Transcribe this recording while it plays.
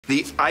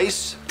The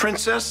Ice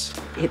Princess?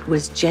 It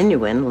was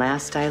genuine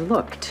last I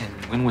looked.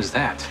 And when was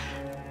that?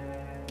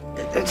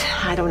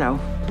 I don't know.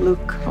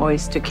 Luke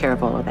always took care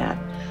of all of that.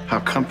 How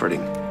comforting.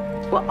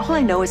 Well, all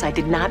I know is I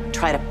did not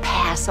try to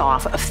pass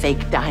off a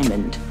fake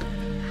diamond.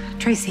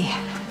 Tracy,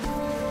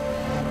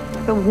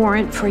 the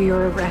warrant for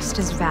your arrest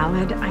is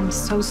valid. I'm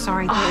so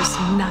sorry. There's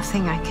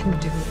nothing I can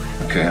do.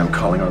 Okay, I'm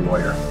calling our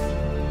lawyer.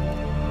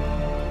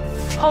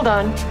 Hold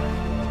on.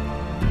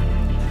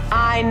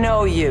 I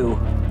know you.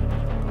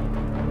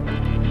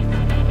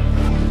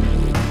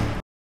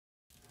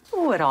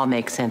 Oh, it all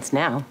makes sense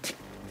now.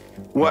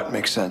 What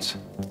makes sense?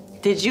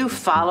 Did you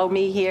follow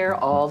me here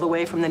all the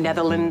way from the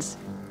Netherlands?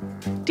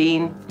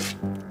 Dean?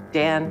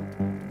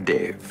 Dan?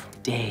 Dave.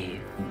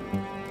 Dave.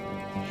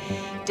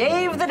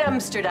 Dave the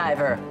dumpster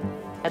diver.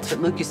 That's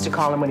what Luke used to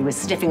call him when he was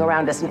sniffing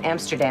around us in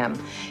Amsterdam.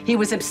 He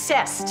was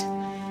obsessed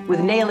with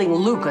nailing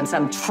Luke on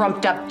some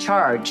trumped-up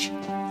charge.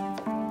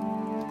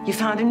 You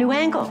found a new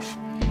angle.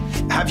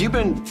 Have you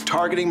been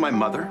targeting my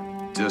mother?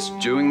 Just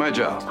doing my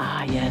job.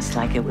 Ah, yes,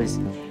 like it was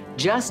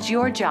just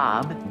your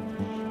job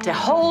to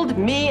hold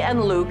me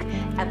and Luke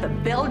at the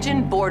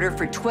Belgian border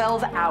for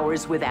 12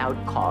 hours without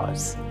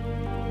cause.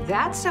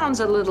 That sounds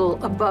a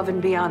little above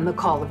and beyond the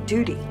call of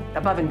duty.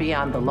 Above and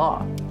beyond the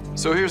law.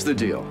 So here's the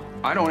deal.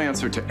 I don't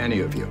answer to any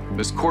of you.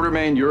 Miss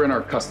Quartermaine, you're in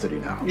our custody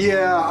now.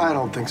 Yeah, I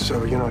don't think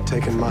so. You're not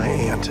taking my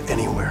aunt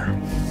anywhere.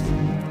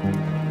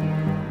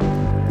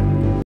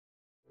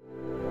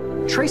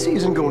 Tracy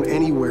isn't going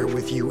anywhere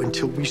with you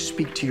until we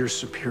speak to your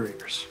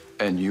superiors.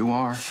 And you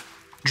are?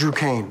 Drew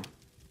Kane.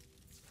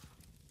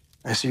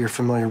 I see you're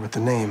familiar with the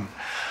name.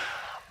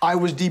 I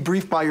was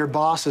debriefed by your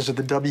bosses at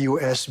the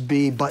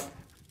WSB, but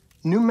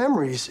new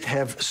memories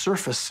have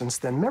surfaced since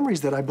then. Memories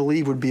that I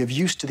believe would be of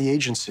use to the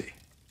agency.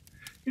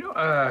 You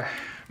know,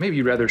 maybe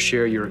you'd rather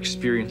share your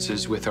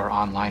experiences with our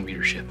online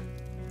readership.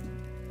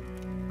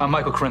 I'm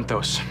Michael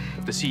Corinthos,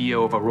 the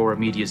CEO of Aurora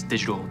Media's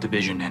digital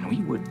division, and we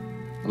would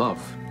love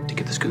to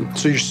get the scoop.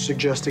 So you're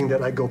suggesting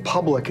that I go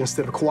public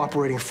instead of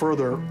cooperating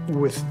further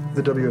with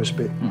the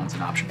WSB? That's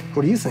an option.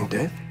 What do you think,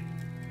 Dave?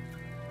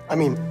 I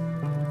mean,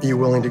 are you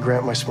willing to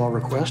grant my small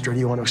request, or do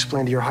you want to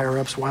explain to your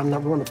higher-ups why I'm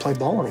not willing to play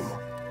ball anymore?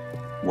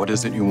 What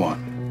is it you want?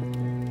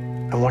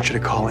 I want you to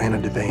call Anna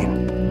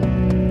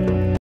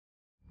Devane.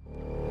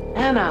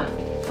 Anna,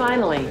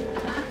 finally.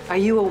 Are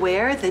you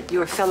aware that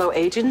your fellow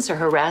agents are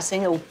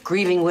harassing a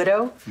grieving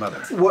widow? Mother.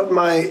 What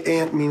my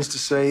aunt means to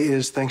say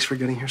is thanks for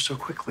getting here so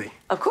quickly.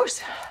 Of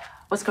course.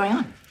 What's going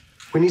on?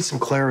 We need some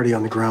clarity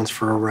on the grounds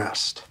for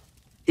arrest.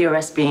 The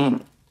arrest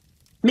being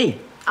me.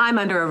 I'm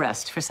under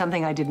arrest for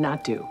something I did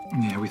not do.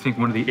 Yeah, we think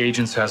one of the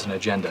agents has an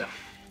agenda.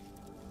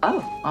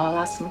 Oh, I'll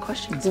ask some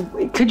questions.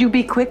 Could you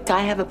be quick?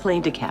 I have a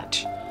plane to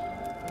catch.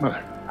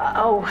 Mother.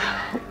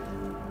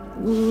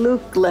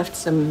 Luke left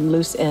some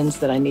loose ends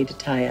that I need to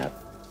tie up.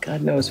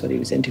 God knows what he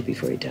was into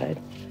before he died.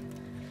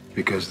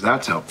 Because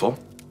that's helpful.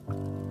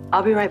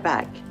 I'll be right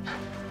back.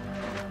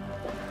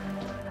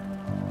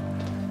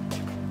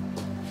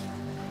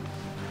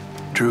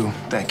 Drew,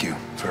 thank you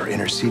for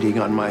interceding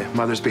on my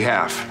mother's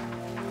behalf.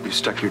 You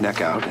stuck your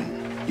neck out,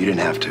 and you didn't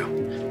have to.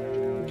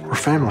 We're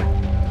family.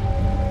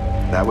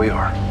 That we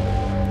are.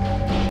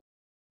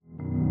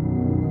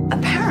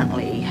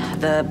 Apparently,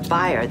 the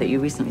buyer that you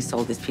recently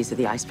sold this piece of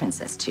the Ice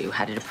Princess to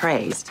had it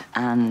appraised,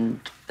 and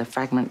the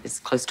fragment is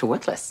close to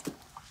worthless.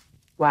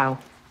 Wow.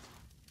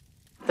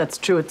 That's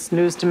true. It's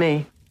news to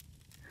me.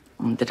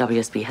 The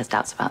WSB has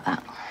doubts about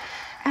that.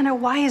 Anna,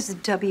 why is the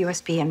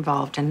WSB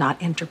involved and not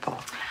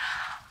Interpol?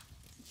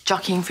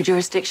 Jockeying for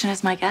jurisdiction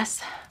is my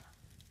guess.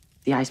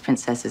 The Ice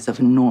Princess is of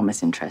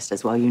enormous interest,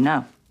 as well you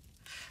know.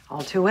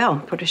 All too well.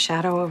 Put a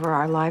shadow over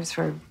our lives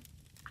for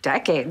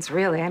decades,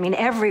 really. I mean,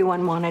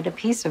 everyone wanted a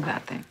piece of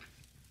that thing.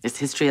 Its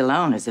history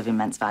alone is of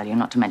immense value,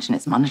 not to mention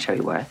its monetary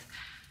worth.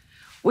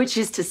 Which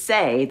is to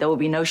say, there will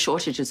be no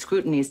shortage of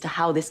scrutiny as to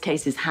how this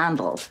case is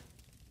handled.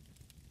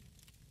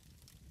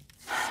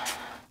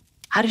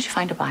 How did you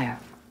find a buyer?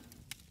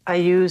 I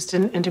used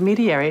an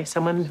intermediary,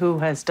 someone who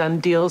has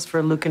done deals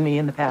for Luke and me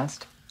in the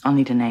past. I'll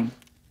need a name.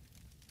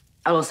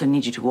 I'll also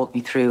need you to walk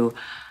me through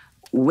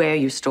where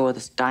you store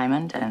this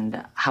diamond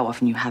and how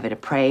often you have it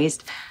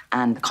appraised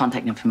and the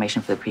contact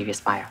information for the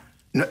previous buyer.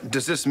 No,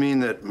 does this mean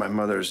that my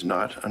mother's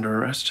not under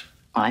arrest?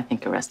 Well, I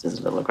think arrest is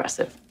a little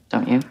aggressive,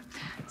 don't you?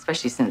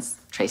 Especially since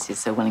Tracy is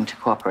so willing to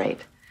cooperate.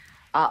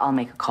 I'll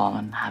make a call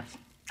and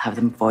have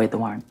them void the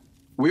warrant.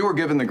 We were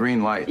given the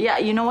green light. Yeah,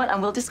 you know what?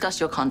 And we'll discuss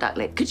your contact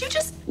later. Could you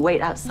just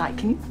wait outside?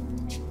 Can you?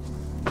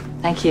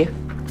 Thank you.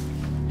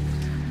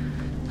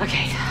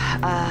 Okay,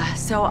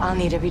 so I'll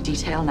need every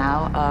detail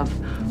now of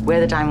where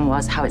the diamond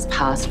was, how it's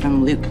passed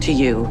from Luke to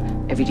you.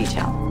 Every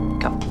detail.